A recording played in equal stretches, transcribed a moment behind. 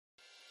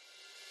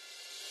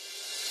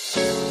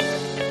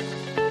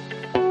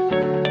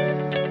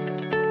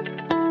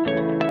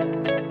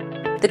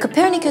The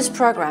Copernicus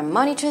program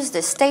monitors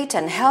the state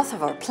and health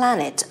of our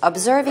planet,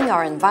 observing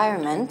our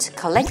environment,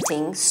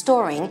 collecting,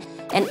 storing,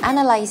 and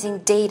analyzing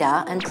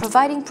data and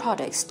providing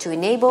products to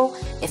enable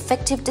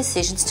effective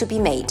decisions to be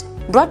made.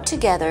 Brought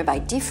together by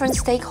different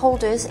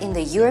stakeholders in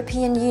the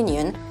European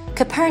Union,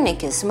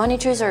 Copernicus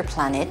monitors our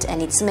planet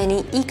and its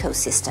many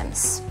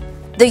ecosystems.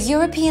 The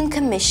European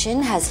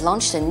Commission has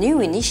launched a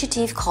new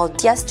initiative called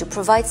DIAS to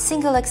provide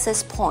single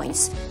access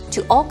points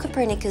to all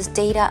Copernicus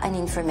data and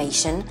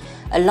information,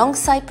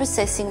 alongside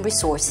processing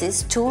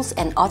resources, tools,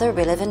 and other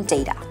relevant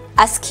data.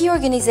 As key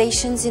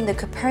organizations in the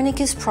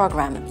Copernicus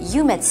program,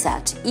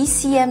 EUMETSAT,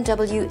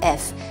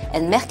 ECMWF,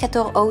 and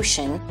Mercator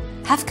Ocean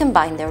have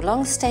combined their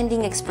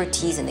long-standing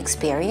expertise and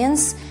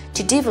experience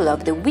to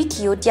develop the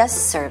WEkEO DIAS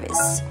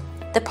service.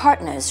 The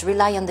partners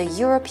rely on the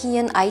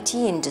European IT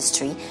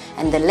industry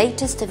and the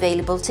latest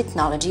available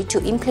technology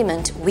to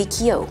implement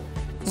WEkEO.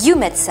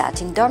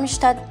 EUMETSAT in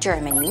Darmstadt,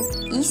 Germany,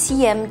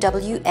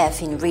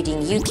 ECMWF in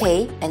Reading,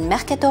 UK, and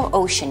Mercator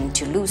Ocean in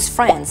Toulouse,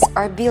 France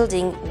are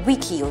building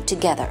WEkEO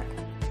together.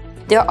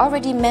 They are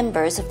already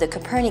members of the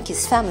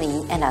Copernicus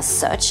family and, as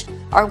such,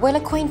 are well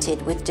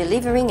acquainted with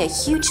delivering a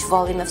huge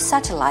volume of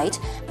satellite,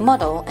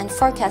 model, and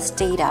forecast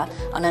data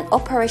on an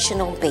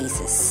operational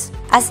basis.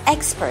 As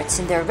experts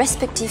in their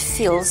respective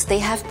fields, they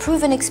have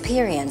proven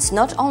experience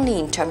not only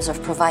in terms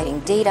of providing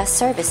data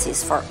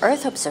services for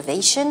Earth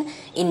observation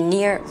in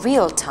near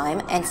real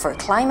time and for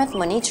climate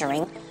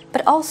monitoring,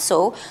 but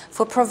also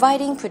for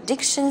providing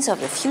predictions of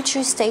the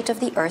future state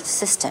of the Earth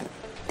system.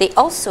 They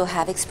also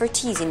have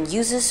expertise in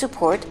user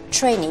support,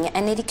 training,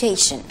 and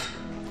education.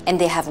 And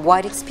they have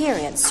wide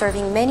experience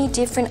serving many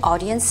different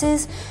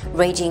audiences,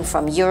 ranging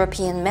from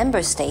European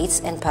member states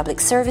and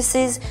public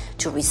services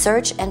to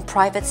research and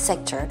private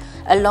sector,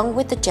 along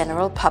with the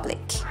general public.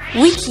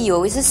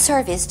 WEkEO is a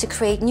service to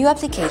create new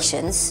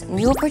applications,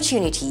 new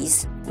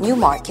opportunities, new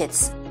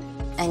markets,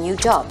 and new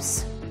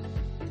jobs.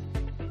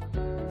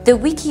 The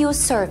WEkEO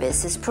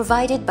service is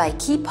provided by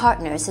key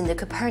partners in the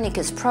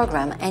Copernicus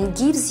program and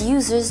gives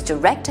users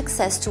direct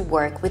access to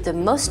work with the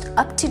most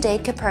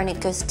up-to-date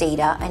Copernicus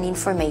data and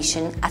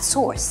information at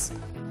source.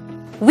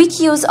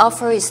 WEkEO's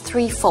offer is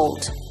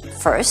threefold.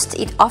 First,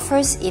 it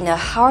offers in a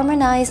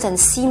harmonized and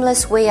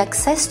seamless way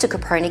access to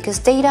Copernicus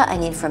data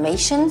and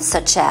information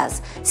such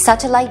as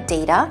satellite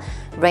data,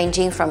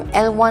 ranging from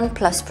L1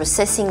 plus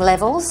processing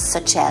levels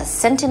such as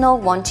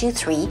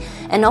Sentinel-123,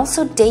 and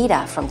also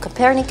data from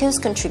Copernicus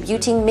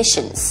contributing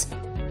missions.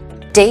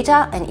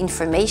 Data and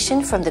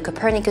information from the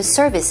Copernicus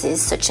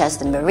services such as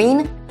the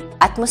marine,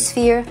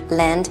 atmosphere,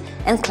 land,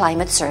 and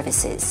climate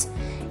services.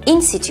 In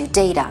situ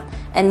data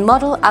and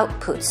model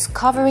outputs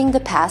covering the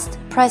past,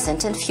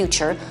 present, and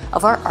future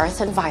of our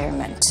Earth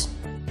environment.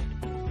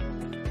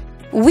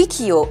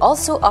 WEkEO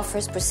also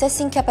offers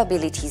processing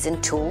capabilities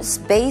and tools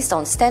based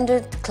on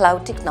standard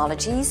cloud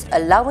technologies,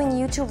 allowing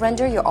you to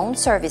render your own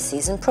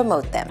services and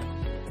promote them.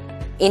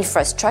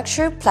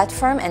 Infrastructure,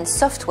 platform, and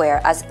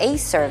software as a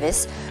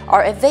service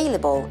are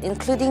available,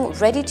 including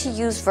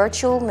ready-to-use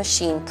virtual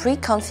machine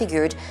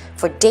pre-configured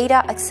for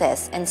data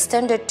access and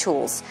standard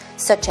tools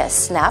such as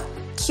Snap,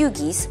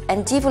 QGIS,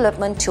 and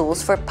development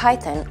tools for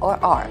Python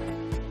or R.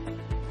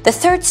 The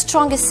third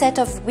strongest set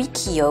of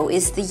WEkEO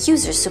is the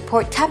user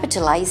support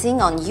capitalizing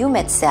on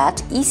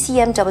EUMETSAT,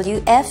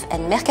 ECMWF,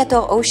 and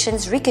Mercator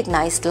Ocean's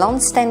recognized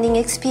long-standing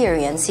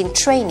experience in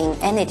training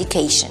and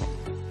education.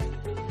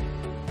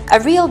 A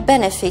real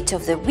benefit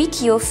of the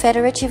WEkEO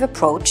federative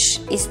approach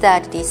is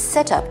that it is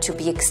set up to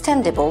be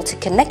extendable to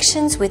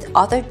connections with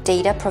other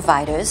data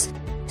providers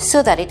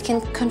so that it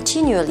can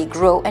continually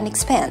grow and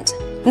expand.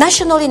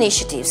 National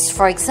initiatives,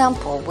 for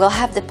example, will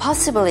have the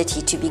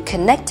possibility to be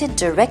connected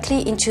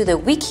directly into the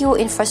WEkEO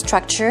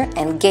infrastructure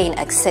and gain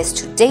access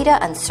to data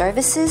and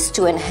services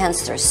to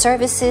enhance their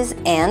services,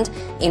 and,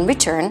 in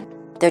return,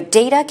 their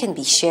data can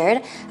be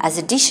shared as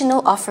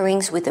additional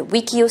offerings with the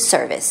WEkEO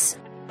service.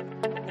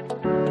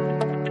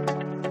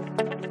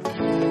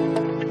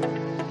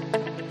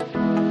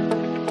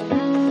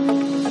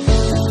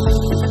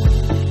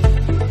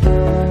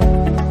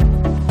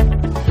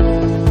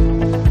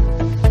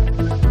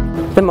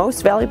 The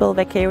most valuable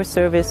WEkEO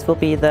service will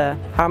be the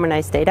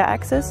harmonized data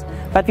access,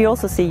 but we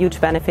also see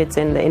huge benefits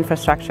in the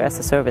infrastructure as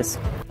a service.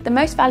 The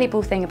most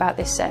valuable thing about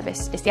this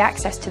service is the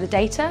access to the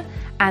data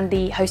and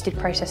the hosted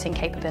processing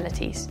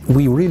capabilities.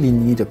 We really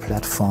need a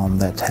platform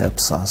that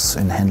helps us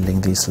in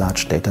handling these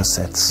large data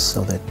sets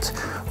so that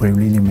we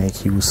really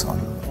make use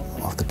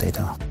of the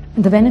data.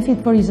 The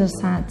benefit for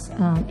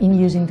EUMETSAT in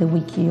using the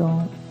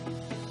WEkEO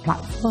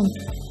platform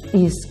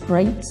is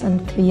great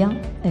and clear.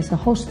 There's a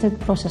hosted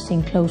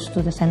processing close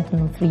to the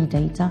Sentinel-3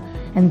 data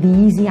and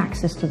the easy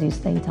access to this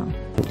data.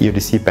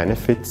 EUDC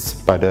benefits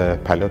by the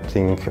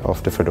piloting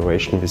of the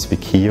federation with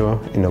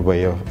WEkEO in a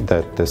way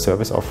that the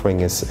service offering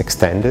is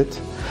extended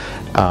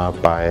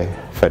by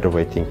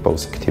federating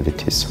both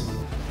activities.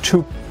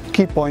 Two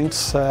key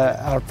points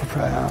are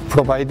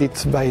provided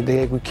by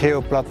the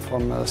WEkEO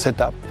platform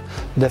setup.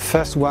 The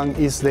first one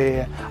is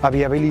the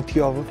availability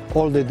of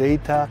all the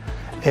data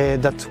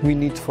that we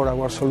need for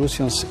our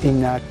solutions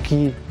in a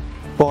key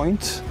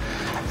point.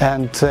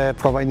 and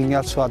providing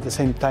also at the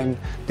same time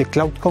the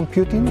cloud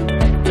computing.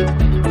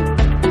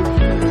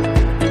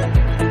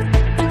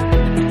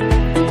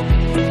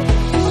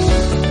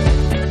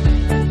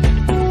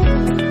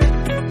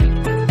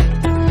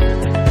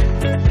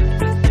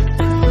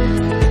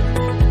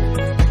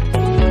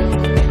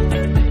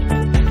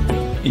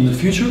 In the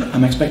future,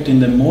 I'm expecting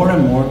that more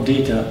and more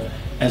data,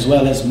 as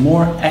well as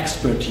more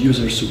expert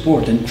user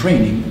support and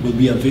training, will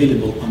be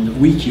available on the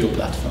WEkEO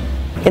platform.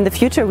 In the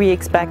future, we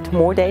expect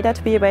more data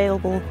to be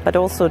available, but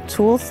also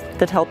tools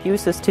that help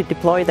users to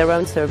deploy their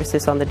own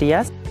services on the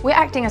DIAS. We're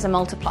acting as a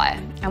multiplier,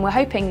 and we're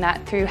hoping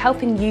that through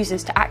helping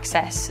users to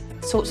access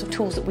sorts of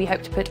tools that we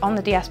hope to put on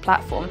the DIAS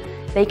platform,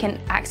 they can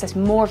access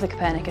more of the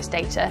Copernicus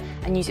data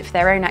and use it for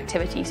their own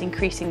activities,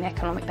 increasing the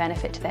economic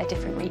benefit to their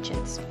different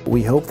regions.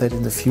 We hope that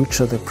in the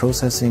future the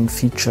processing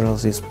feature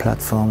of these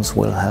platforms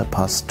will help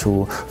us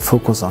to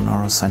focus on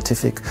our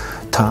scientific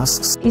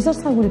tasks.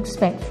 EUMETSAT would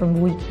expect from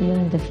WEkEO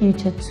in the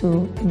future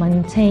to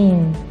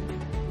maintain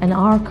and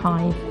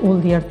archive all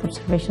the Earth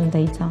observation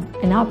data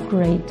and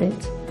upgrade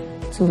it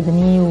to the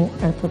new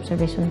Earth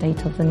observation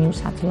data of the new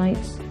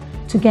satellites,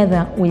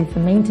 together with the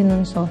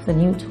maintenance of the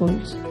new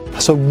tools.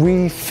 So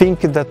we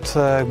think that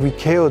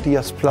WEkEO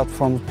DIAS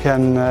platform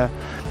can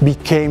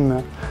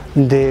become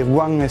the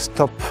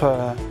one-stop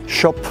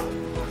shop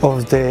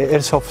of the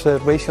Earth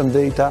observation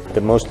data. The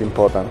most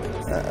important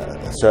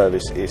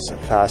service is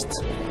fast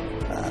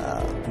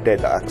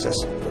data access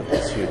to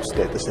these huge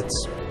data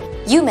sets.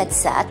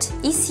 EUMETSAT,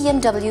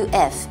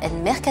 ECMWF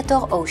and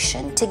Mercator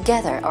Ocean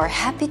together are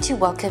happy to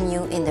welcome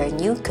you in their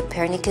new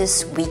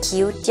Copernicus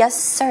WEkEO DIAS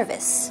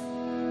service.